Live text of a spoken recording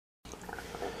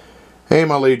Hey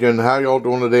my Legion, how y'all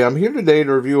doing today? I'm here today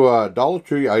to review a Dollar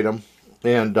Tree item,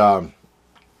 and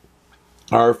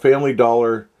our Family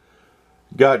Dollar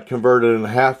got converted in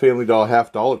half Family Dollar,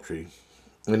 half Dollar Tree,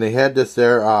 and they had this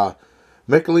there,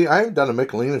 Michelina. I haven't done a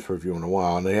Michelina's review in a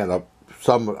while, and they had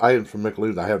some items from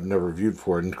Michelina I have never reviewed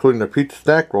before, including their pizza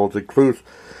snack rolls. It includes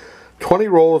 20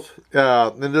 rolls,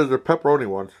 and those are pepperoni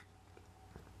ones.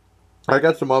 I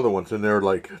got some other ones, and they're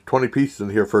like 20 pieces in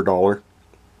here for $1.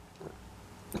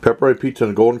 Pepperoni pizza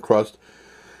and a golden crust.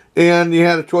 And you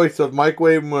had a choice of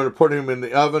microwave them or putting them in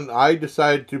the oven. I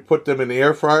decided to put them in the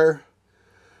air fryer.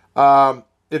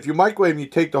 If you microwave them, you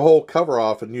take the whole cover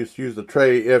off and just use the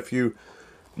tray. If you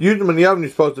use them in the oven, you're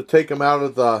supposed to take them out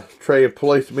of the tray and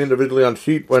place them individually on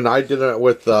sheet. When I did it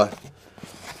with the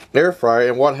air fryer,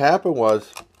 and what happened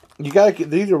was,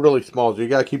 these are really small, so you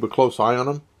gotta keep a close eye on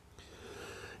them.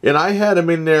 And I had them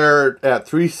in there at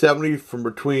 370 from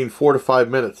between 4 to 5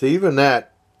 minutes. Even that,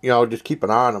 just keep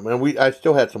an eye on them. And I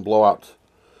still had some blowouts,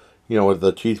 with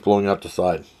the cheese blowing out the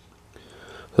side.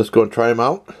 Let's go and try them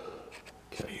out.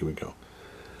 Okay, here we go.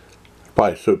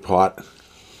 Probably soup hot.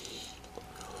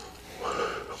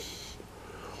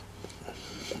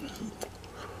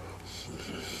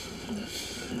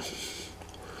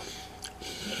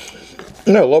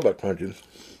 Yeah, a little bit crunchy.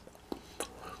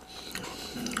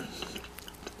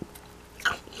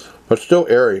 But still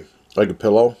airy, like a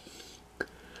pillow.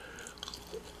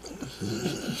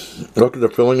 Look at the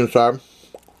filling inside.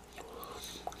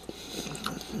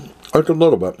 It's a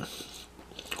little bit.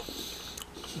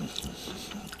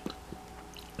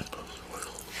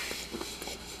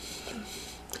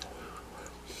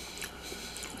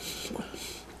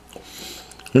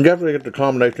 You definitely get the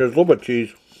combination. There's a little bit of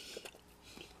cheese.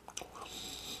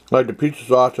 Like the pizza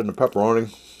sauce and the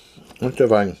pepperoni. Let's see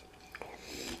if I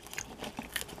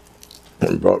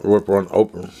can rip one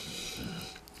open.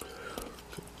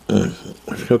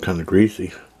 It's still kind of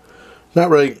greasy. Not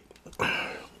really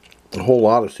a whole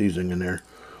lot of seasoning in there.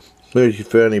 Maybe you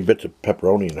feel any bits of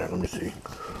pepperoni in there. Let me see.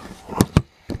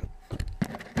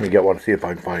 Let me get one to see if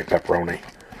I can find pepperoni.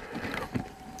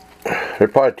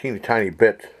 There's probably teeny tiny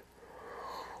bits.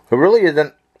 It really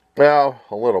isn't. Well,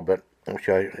 a little bit. Let me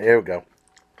show you. Here we go.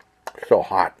 It's so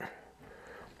hot.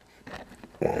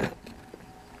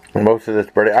 Most of this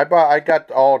bread, I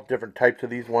got all different types of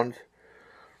these ones.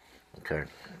 Okay.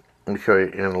 Let me show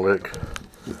you analytic.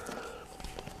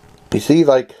 You see,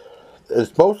 like,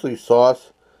 it's mostly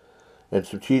sauce and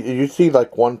some cheese. You see,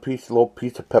 like, one piece, a little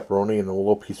piece of pepperoni and a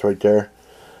little piece right there.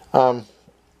 The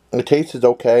taste is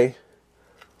okay.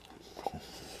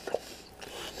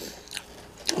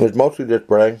 It's mostly just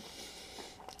bread.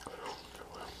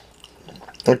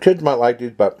 The kids might like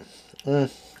these, but $1,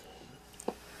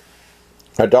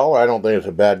 I don't think it's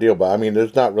a bad deal. But I mean,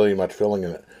 there's not really much filling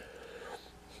in it.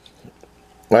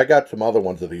 I got some other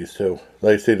ones of these too.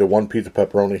 Like you see, the one piece of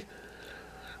pepperoni.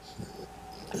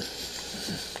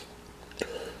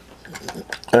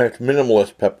 And it's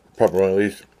minimalist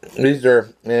pepperoni. These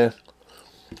are,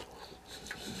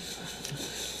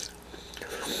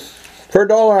 For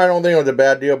 $1, I don't think it was a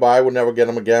bad deal, but I would never get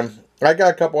them again. I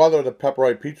got a couple other of the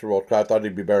pepperoni pizza rolls, because I thought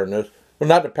they'd be better than this. Well,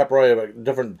 not the pepperoni, but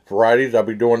different varieties I'll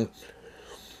be doing in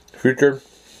the future.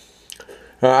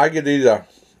 I give these a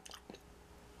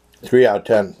 3 out of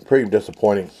 10. Pretty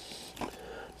disappointing.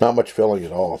 Not much filling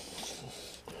at all.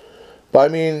 But I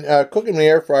mean, cooking in the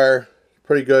air fryer is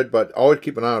pretty good, but always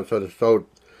keep an eye on it so it's so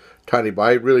tiny. But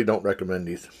I really don't recommend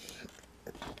these.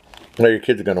 Now your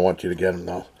kids are going to want you to get them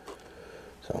though.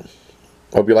 So,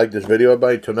 hope you liked this video,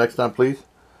 everybody. Until next time, please.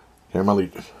 Here are my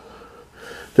leaders.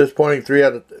 Disappointing 3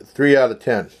 out of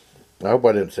 10. I hope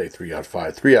I didn't say 3 out of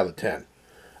 5. 3 out of 10.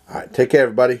 Alright, take care,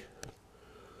 everybody.